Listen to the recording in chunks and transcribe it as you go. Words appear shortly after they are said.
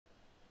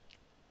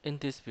In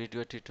this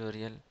video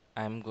tutorial,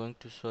 I am going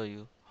to show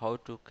you how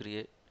to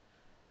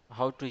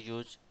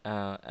use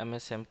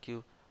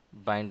MSMQ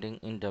binding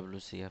in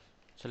WCF.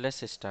 So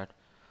let's start.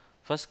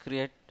 First,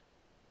 create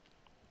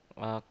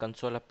a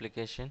console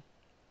application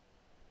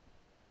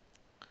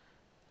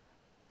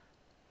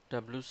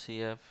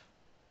WCF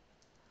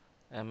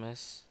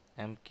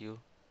MSMQ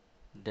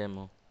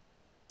demo.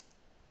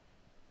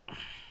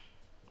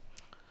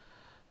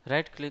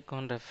 Right click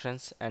on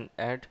reference and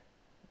add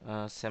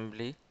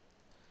assembly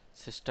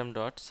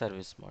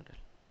system.service model.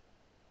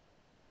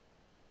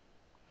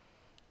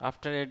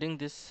 After adding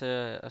this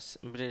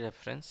assembly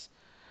reference,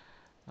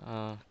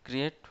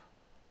 create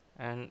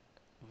and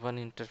one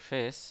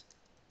interface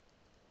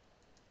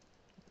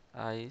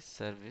I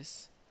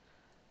service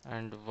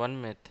and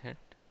one method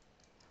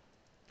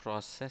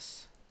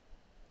process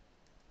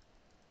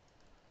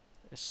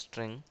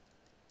string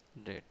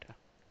data.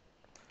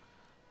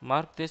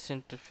 Mark this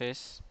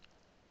interface,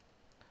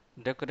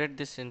 decorate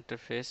this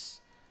interface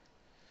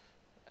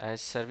as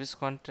service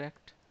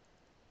contract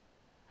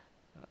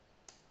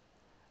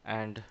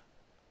and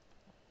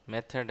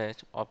method as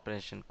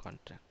operation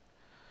contract.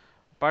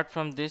 Apart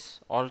from this,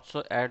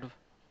 also add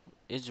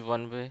is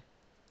one way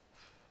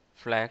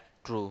flag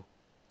true.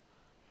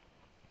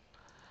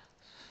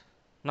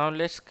 Now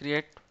let's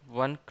create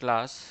one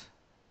class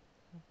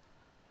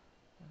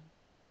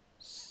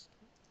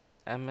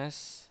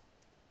MSMQ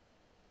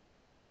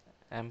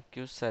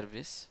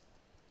service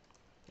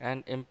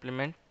and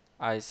implement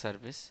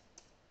iService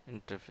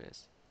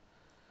interface.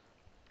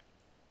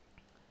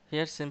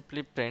 Here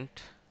simply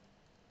print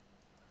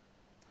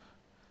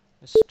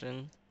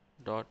string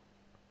dot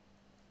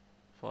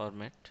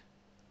format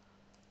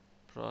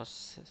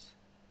process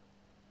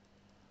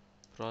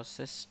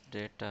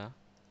data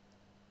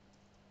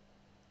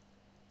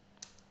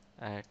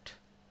at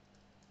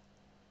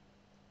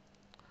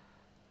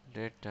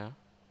data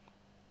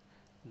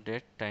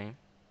datetime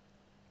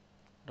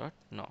dot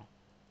now.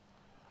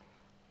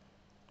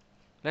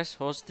 Let's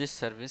host this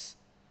service.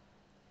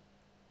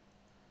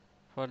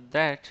 For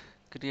that,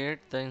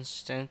 create the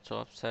instance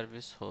of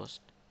service host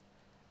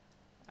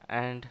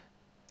and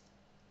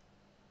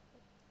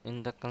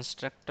in the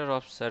constructor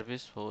of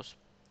service host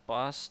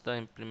pass the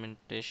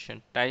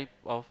implementation type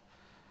of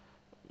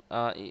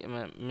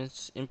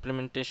means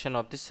implementation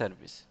of the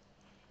service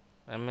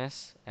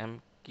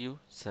MSMQ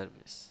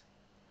service.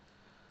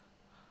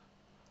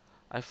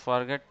 I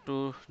forget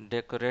to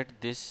decorate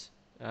this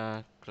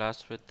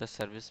class with the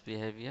service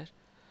behavior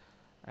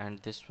and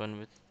this one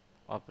with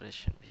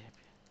operation behavior.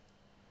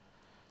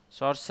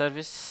 So our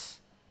service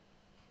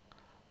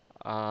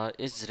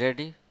is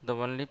ready. The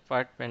only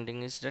part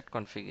pending is that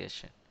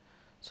configuration.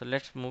 So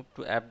let's move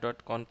to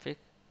app.config.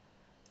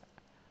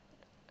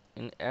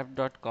 In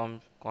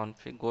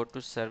app.config, go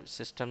to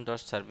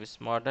system.service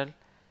model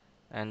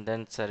and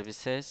then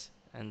services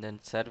and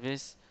then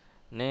service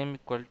name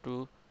equal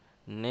to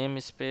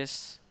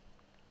namespace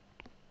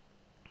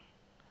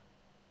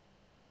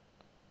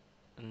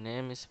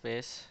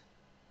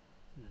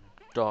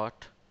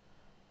dot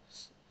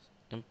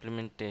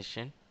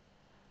implementation.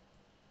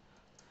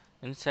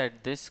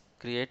 Inside this,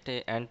 create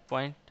a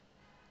endpoint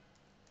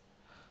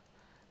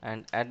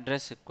and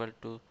address equal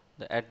to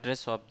the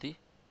address of the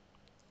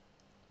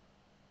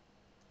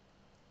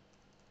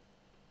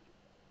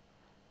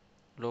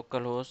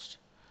localhost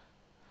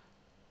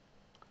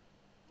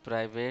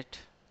private.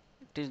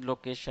 It is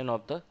location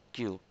of the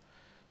queue.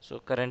 So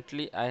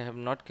currently I have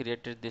not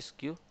created this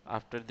queue.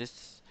 After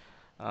this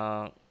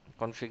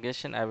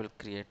configuration I will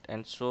create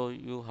and show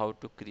you how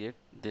to create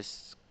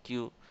this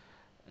queue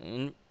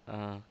in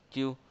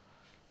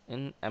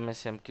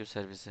MSMQ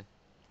services.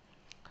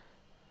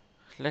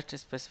 Let's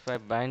specify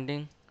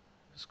binding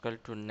is equal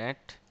to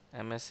net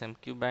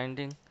MSMQ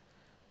binding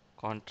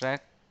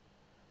contract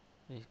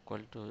equal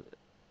to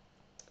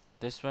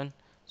this one.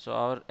 So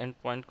our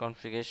endpoint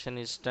configuration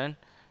is done.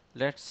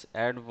 Let's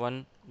add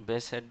one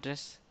base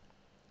address.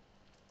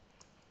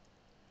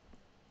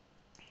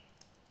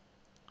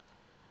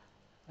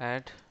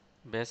 Add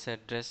base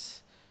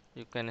address,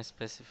 you can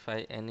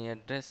specify any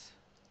address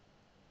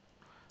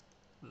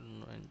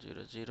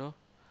 900.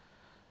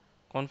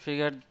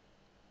 Configure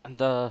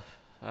the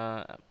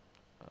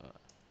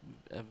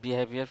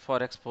behavior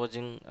for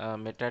exposing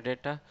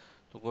metadata.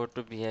 To go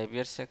to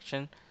behavior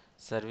section,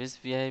 service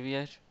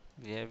behavior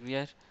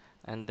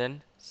and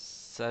then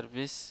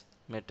service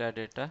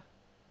metadata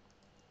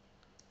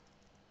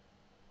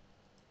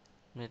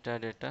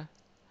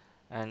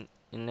and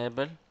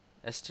enable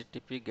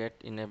http get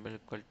enable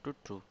equal to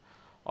true.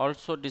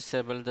 Also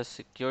disable the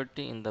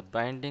security in the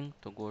binding.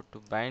 To go to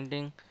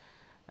binding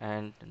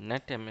and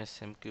net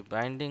MSMQ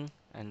binding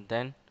and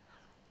then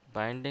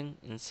binding,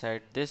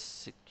 inside this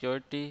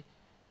security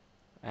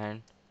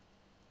and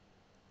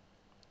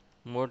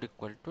mode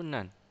equal to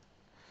none.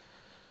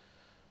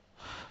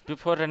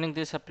 Before running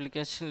this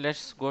application,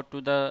 let's go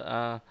to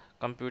the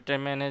computer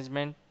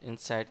management.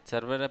 Inside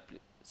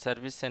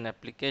service and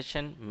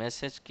application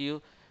message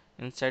queue,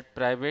 inside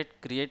private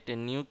create a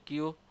new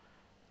queue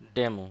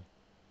demo.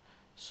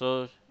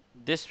 So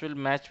this will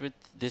match with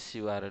this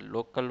URL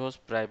localhost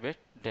private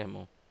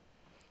demo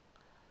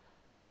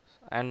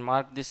and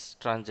mark this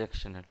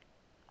transactional.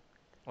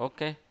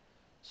 Okay,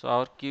 so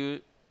our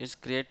queue is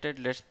created.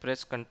 Let's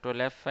press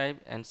Ctrl F5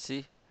 and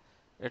see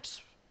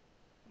it's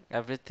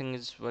everything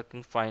is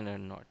working fine or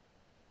not.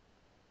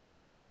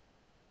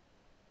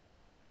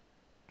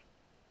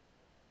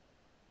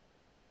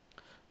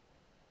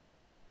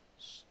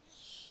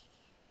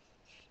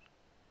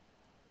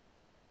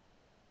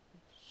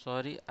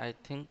 Sorry, I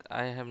think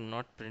I have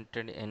not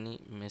printed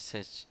any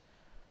message.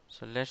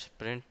 So let's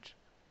print.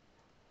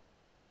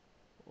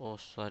 Oh,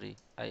 sorry.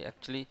 I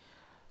actually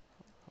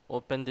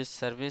open this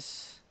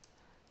service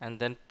and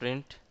then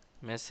print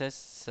message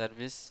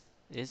service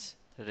is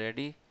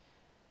ready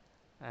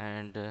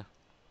and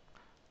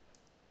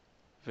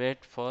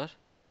wait for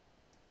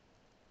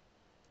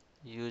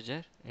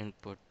user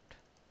input.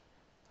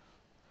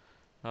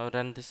 Now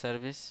run the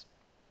service.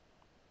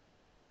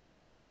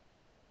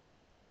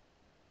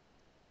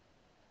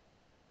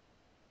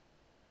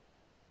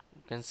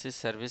 You can see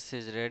service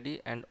is ready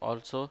and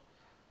also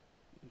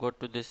go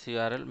to this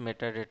URL.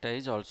 Metadata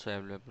is also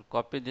available.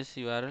 Copy this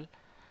URL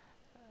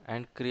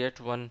and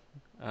create one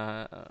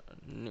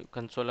new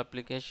console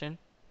application,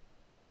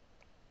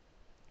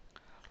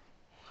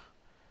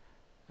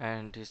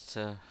 and it's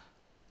a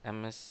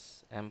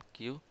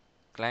MSMQ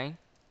client.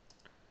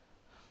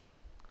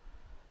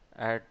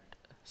 Add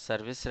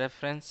service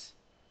reference,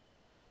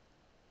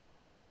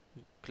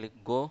 click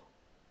go,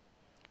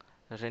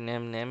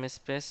 rename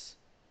namespace,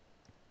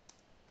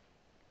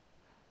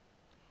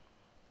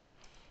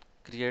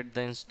 create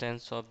the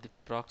instance of the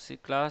proxy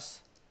class,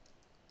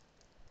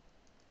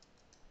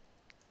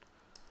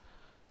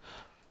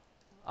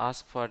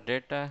 ask for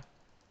data,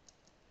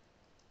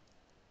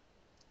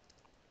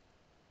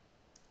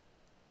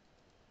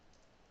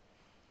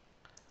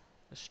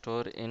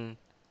 store in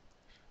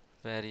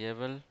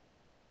variable,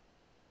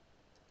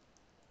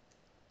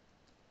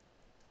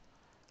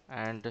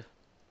 and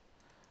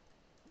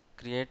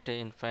create a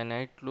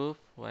infinite loop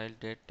while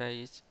data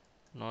is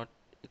not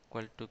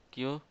equal to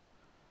q.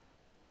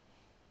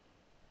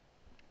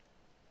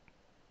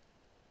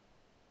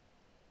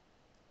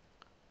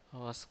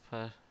 Ask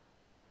for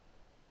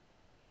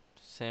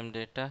same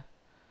data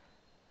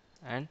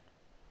and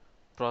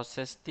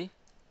process the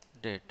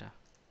data.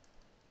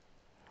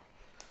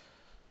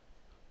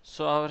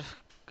 So our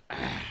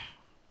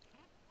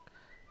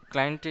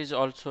client is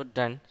also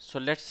done. So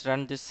let's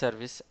run this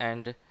service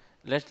and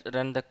let's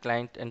run the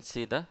client and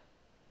see the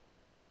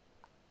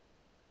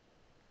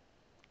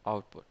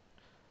output.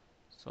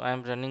 So I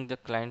am running the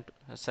client.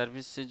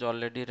 Service is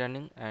already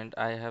running and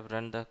I have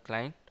run the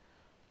client.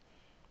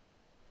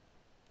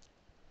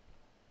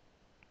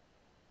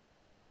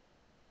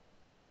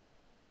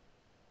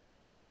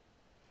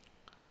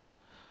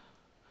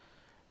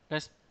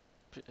 Let's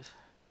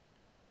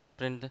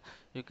print the,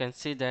 you can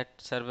see that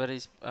server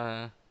is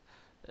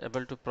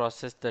able to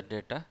process the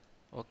data.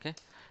 Okay,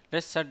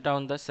 let's shut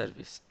down the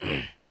service.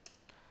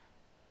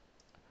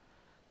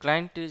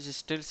 Client is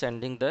still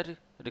sending the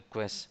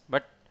request,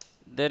 but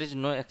there is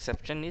no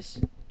exception is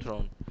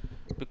thrown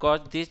because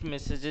these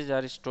messages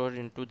are stored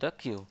into the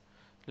queue.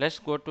 Let's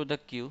go to the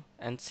queue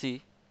and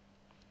see.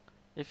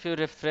 If you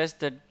refresh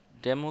the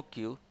demo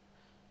queue,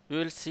 you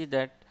will see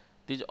that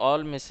these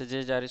all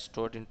messages are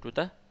stored into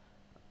the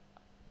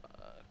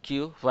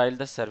queue while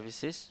the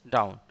service is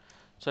down.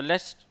 So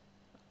let's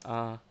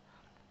uh,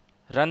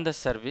 run the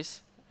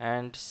service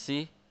and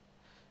see.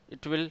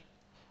 It will,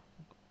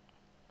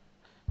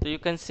 so you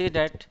can see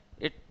that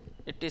it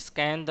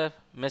scan the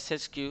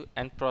message queue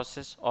and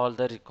process all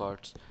the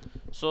records.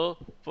 So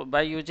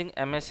by using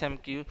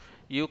MSMQ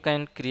you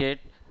can create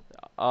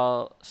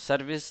a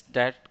service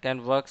that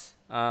can works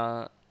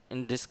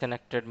in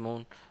disconnected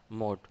mode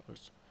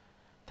also.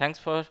 Thanks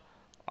for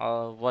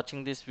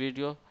watching this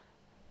video.